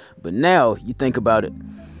opposite. But now, you think about it,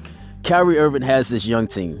 Kyrie Irving has this young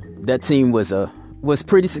team. That team was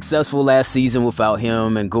pretty successful last season without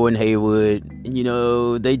him and Gordon Hayward. You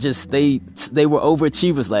know, they were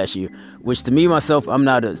overachievers last year, which to me, myself, I'm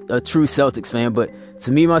not a true Celtics fan, but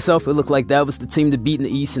to me, myself, it looked like that was the team to beat in the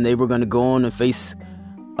East, and they were going to go on and face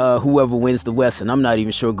whoever wins the West. And I'm not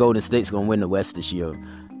even sure Golden State's going to win the West this year.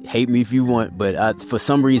 Hate me if you want, but for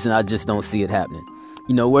some reason, I just don't see it happening.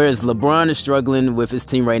 You know, whereas LeBron is struggling with his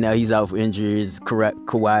team right now, he's out for injuries.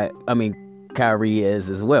 Kyrie is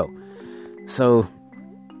as well. So,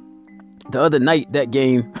 the other night, that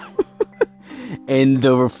game, and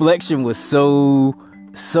the reflection was so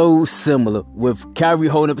similar, with Kyrie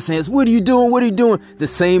holding up his hands. What are you doing? What are you doing? The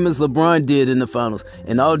same as LeBron did in the finals.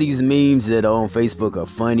 And all these memes that are on Facebook are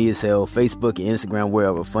funny as hell. Facebook and Instagram,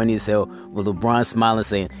 wherever, funny as hell, with LeBron smiling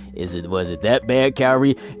saying, was it that bad,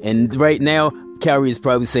 Kyrie? And right now, Kyrie is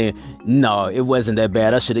probably saying, no, it wasn't that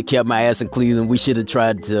bad. I should have kept my ass in Cleveland. We should have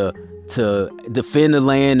tried to defend the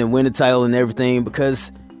land and win the title and everything,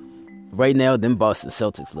 because right now, them Boston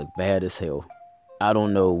Celtics look bad as hell. I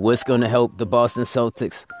don't know what's going to help the Boston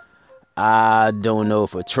Celtics. I don't know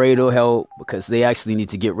if a trade will help, because they actually need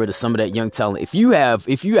to get rid of some of that young talent. If you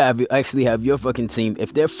actually have your fucking team,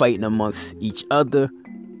 if they're fighting amongst each other,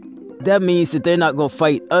 that means that they're not going to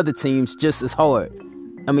fight other teams just as hard.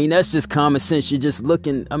 I mean, that's just common sense. You're just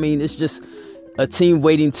looking, it's just a team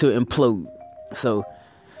waiting to implode. So,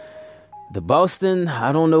 the Boston,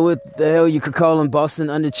 I don't know what the hell you could call them, Boston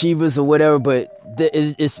underachievers or whatever, but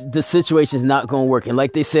the situation's not going to work. And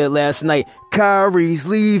like they said last night, Kyrie's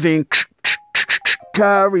leaving.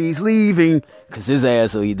 Kyrie's leaving. Because his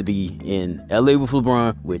ass will either be in LA with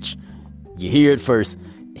LeBron, which you hear it first.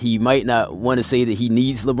 He might not want to say that he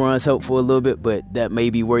needs LeBron's help for a little bit, but that may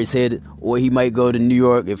be where he's headed. Or he might go to New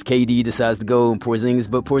York if KD decides to go and Porzingis.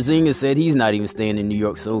 But Porzingis said he's not even staying in New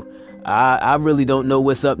York, so I really don't know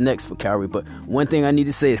what's up next for Kyrie. But one thing I need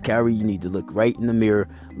to say is, Kyrie, you need to look right in the mirror,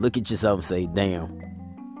 look at yourself and say, damn.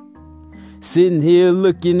 Sitting here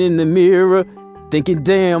looking in the mirror, thinking,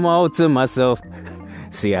 damn, all to myself.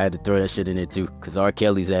 See, I had to throw that shit in there too, because R.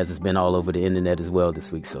 Kelly's ass has been all over the internet as well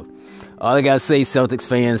this week. So all I gotta say, Celtics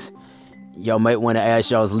fans, y'all might want to ask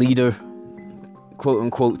y'all's leader, quote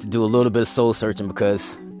unquote, to do a little bit of soul searching,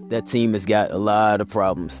 because that team has got a lot of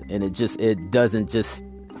problems, and it doesn't just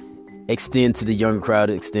extend to the younger crowd,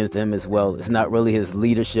 it extends to him as well. It's not really his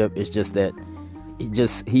leadership, it's just that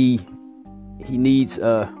he needs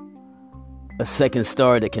a second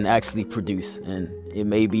star that can actually produce, and it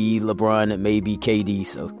may be LeBron, it may be KD,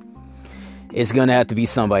 so it's gonna have to be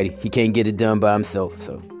somebody. He can't get it done by himself.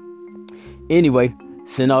 So anyway,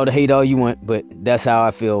 send all the hate all you want, but that's how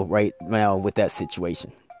I feel right now with that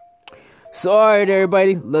situation. So, alright,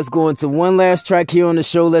 everybody, let's go into one last track here on the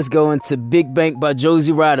show. Let's go into Big Bank by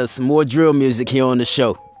Josie Ryder. Some more drill music here on the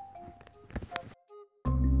show.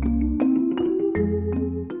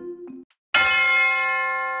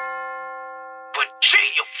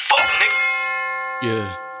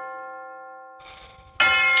 Yeah.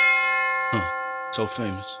 So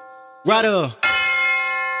famous. Ryder.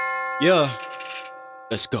 Yeah.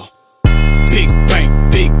 Let's go. Big bang,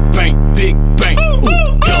 big bang, big bang. Ooh,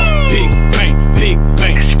 yo. Big bang, big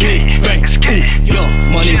bang, big bang. Ooh, yo.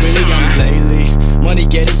 Money really got me lately. Money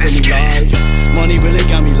get it to me like. Money really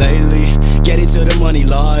got me lately. Get it to the money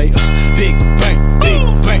like. Big bang, big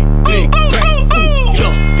bang, big bang. Ooh,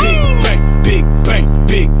 yo. Big bang, big bang,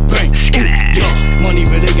 big bang. Ooh, yo. Money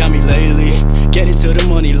really got me lately. Get it to the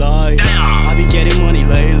money like. I be getting money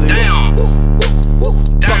lately.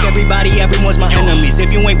 Fuck everybody, everyone's my enemies. If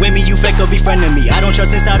you ain't with me, you fake or befriending me. I don't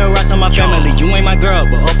trust inside the rest of my family. You ain't my girl,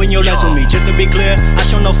 but open your lens with me. Just to be clear, I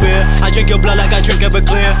show no fear. I drink your blood like I drink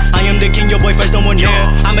Everclear. I am the king, your boyfriend's no one near.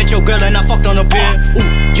 I met your girl and I fucked on a pier. Ooh,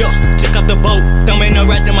 yo, just got the boat. Thumbing the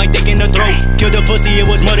rest and my dick in the throat. Kill the pussy, it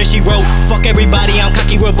was murder, she wrote. Fuck everybody, I'm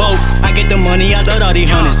cocky remote. I get the money, I love all these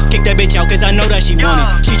hundreds. Kick that bitch out cause I know that she want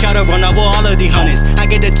it. She try to run out with all of these hundreds. I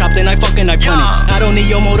get the top, then I fucking I punish. I don't need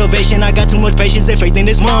your motivation, I got too much patience and faith in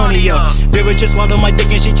this money, yo. Vera just swallowed my dick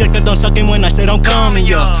and she checked that don't sucking when I said I'm coming,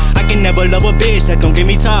 yo. I can never love a bitch that don't give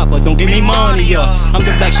me top or don't give me money, yo. I'm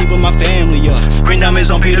the black sheep of my family, yo. Green diamonds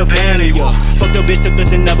on Peter Pan, yo. Fuck the bitch, took her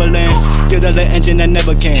to Neverland. You're the little engine that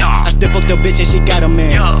never can. I still fuck the bitch and she got a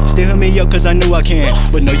man. Still hit me up cause I knew I can.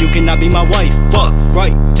 But no, you cannot be my wife. Fuck,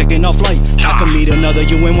 right, taking off flight. I can meet another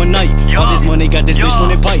you in one night. All this money got this bitch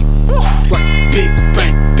running pipe. Right, big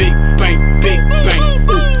brain, big brain, big brain.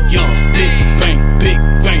 Ooh, yo, big brain, big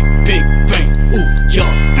brain, big brain. Ooh, yo,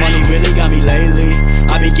 money really got me lately.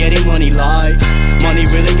 I been getting money like. Money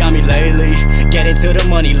really got me lately. Get into the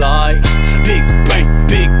money like. Big brain,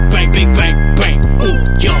 big brain, big brain, brain. Ooh,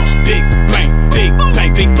 yo, big brain, big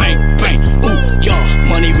brain, big brain, brain. Ooh, yo,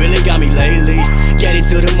 money really got me lately. Get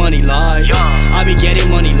into the money like. I been getting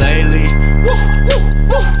money lately. Woo, woo,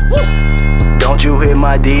 woo, woo. Don't you hit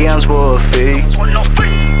my DMs for a fee?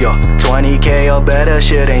 Yo, 20K or better,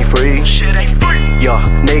 shit ain't free. Yo,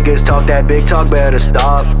 niggas talk that big talk, better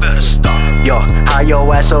stop. Yo, how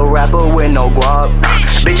your ass a rapper with no guap?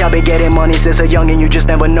 Bitch, I been getting money since a youngin', you just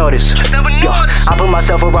never noticed. Yo, I put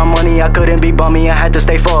myself around money, I couldn't be bummy, I had to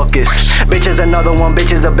stay focused. Bitch is another one,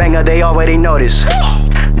 bitch is a banger, they already noticed.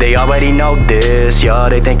 They already know this, yo,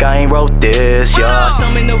 they think I ain't wrote this, yo.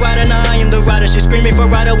 I'm in the rider, now I am the rider. She screaming for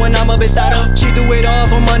rider when I'm up beside her. She do it all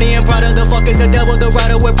for money and Prada. The fuck is the devil, the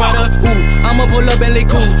rider with Prada. Ooh, I'ma pull up Bentley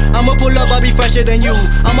cool. I'ma pull up, I'll be fresher than you.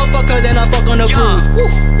 I'ma fuck her, then I fuck on the crew. Woo,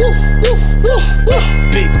 woo, woo, woo, woo.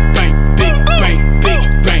 Big brain, big brain, big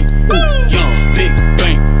brain. Ooh, yo, big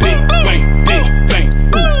brain, big brain, big brain.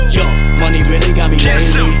 Ooh, yo, money really got me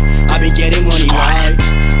lately. I been getting money right.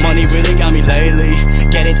 Money really got me lately.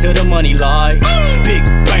 Get into the money like. Big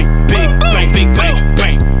brain, big brain, big brain,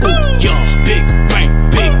 brain. Ooh, yo, big brain,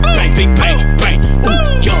 big brain, big brain, brain. Ooh,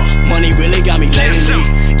 yo, money really got me lately.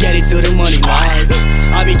 Get into the money like.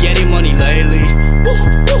 I been getting money lately. Woo,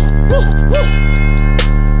 woo, woo, woo.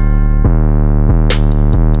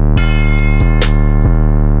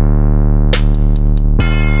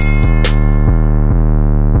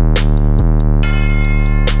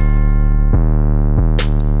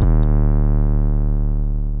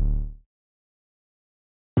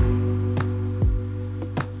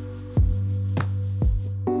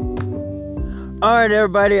 Alright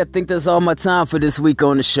everybody, I think that's all my time for this week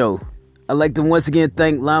on the show. I'd like to once again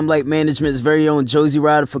thank Limelight Management's very own Josie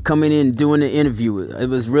Ryder for coming in and doing the interview. It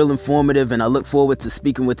was real informative and I look forward to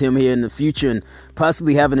speaking with him here in the future and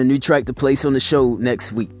possibly having a new track to place on the show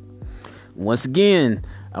next week. Once again,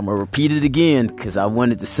 I'm going to repeat it again because I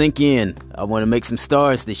wanted to sink in. I want to make some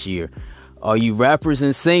stars this year. All you rappers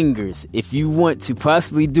and singers, if you want to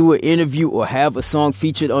possibly do an interview or have a song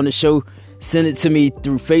featured on the show, send it to me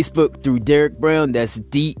through Facebook, through Derek Brown, that's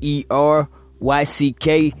DERYCKBROWN,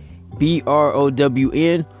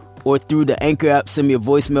 or through the Anchor app, send me a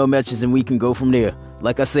voicemail message and we can go from there.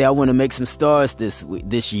 Like I say, I want to make some stars this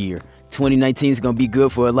year. 2019 is going to be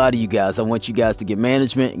good for a lot of you guys. I want you guys to get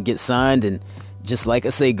management and get signed and just like I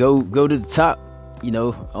say, go to the top. You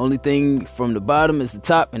know, only thing from the bottom is the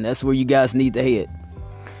top, and that's where you guys need to head.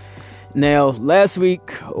 Now, last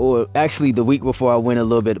week, or actually the week before, I went a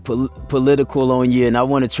little bit political on you, and I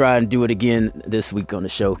want to try and do it again this week on the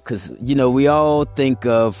show, because, you know, we all think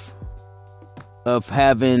of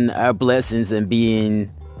having our blessings and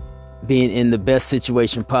being in the best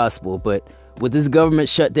situation possible, but with this government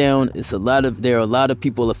shutdown, there are a lot of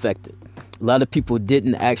people affected. A lot of people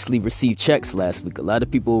didn't actually receive checks last week. A lot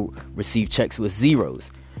of people received checks with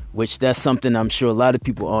zeros, which that's something I'm sure a lot of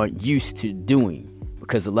people aren't used to doing.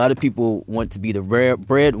 Because a lot of people want to be the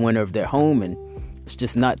breadwinner of their home, and it's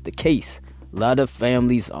just not the case. A lot of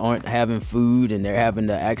families aren't having food, and they're having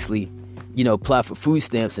to actually, you know, apply for food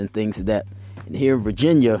stamps and things like that. And here in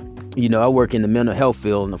Virginia, you know, I work in the mental health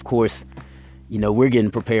field, and of course, you know, we're getting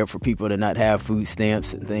prepared for people to not have food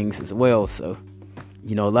stamps and things as well. So,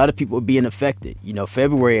 you know, a lot of people are being affected. You know,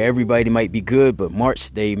 February, everybody might be good, but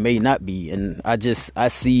March, they may not be. And I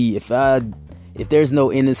see if there's no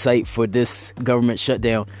end in sight for this government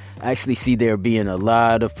shutdown, I actually see there being a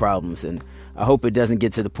lot of problems. And I hope it doesn't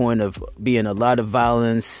get to the point of being a lot of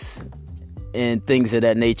violence and things of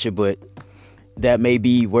that nature. But, that may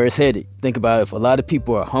be where it's headed. Think about it. If a lot of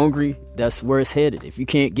people are hungry, that's where it's headed. If you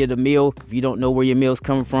can't get a meal, if you don't know where your meal's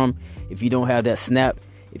coming from, if you don't have that SNAP,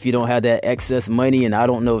 if you don't have that excess money, and I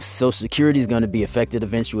don't know if Social Security is going to be affected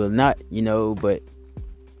eventually or not, but,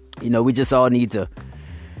 we just all need to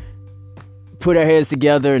put our heads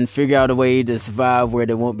together and figure out a way to survive where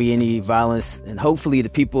there won't be any violence. And hopefully the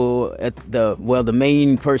people the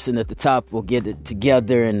main person at the top will get it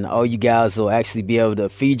together, and all you guys will actually be able to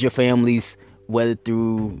feed your families, whether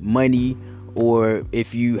through money or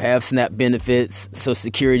if you have SNAP benefits, Social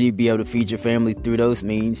Security, be able to feed your family through those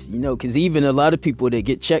means, because even a lot of people that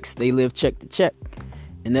get checks, they live check to check.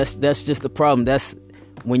 And that's just the problem. That's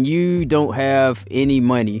when you don't have any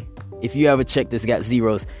money. If you have a check that's got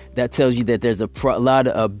zeros, that tells you that there's a big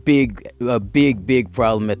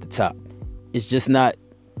problem at the top. It's just not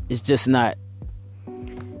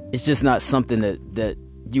something that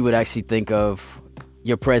you would actually think of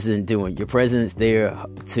your president doing. Your president's there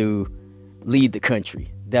to lead the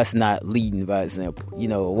country. That's not leading by example.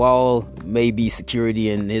 A wall may be security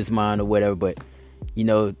in his mind or whatever, but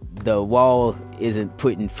the wall isn't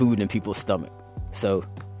putting food in people's stomach. So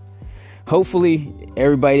hopefully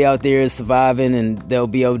everybody out there is surviving and they'll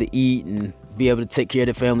be able to eat and be able to take care of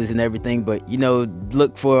their families and everything. But,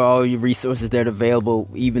 look for all your resources that are available,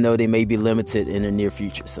 even though they may be limited in the near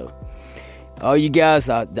future. So all you guys,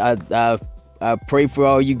 I pray for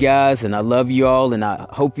all you guys, and I love you all, and I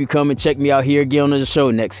hope you come and check me out here again on the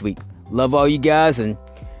show next week. Love all you guys, and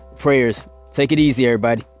prayers. Take it easy,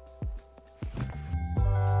 everybody.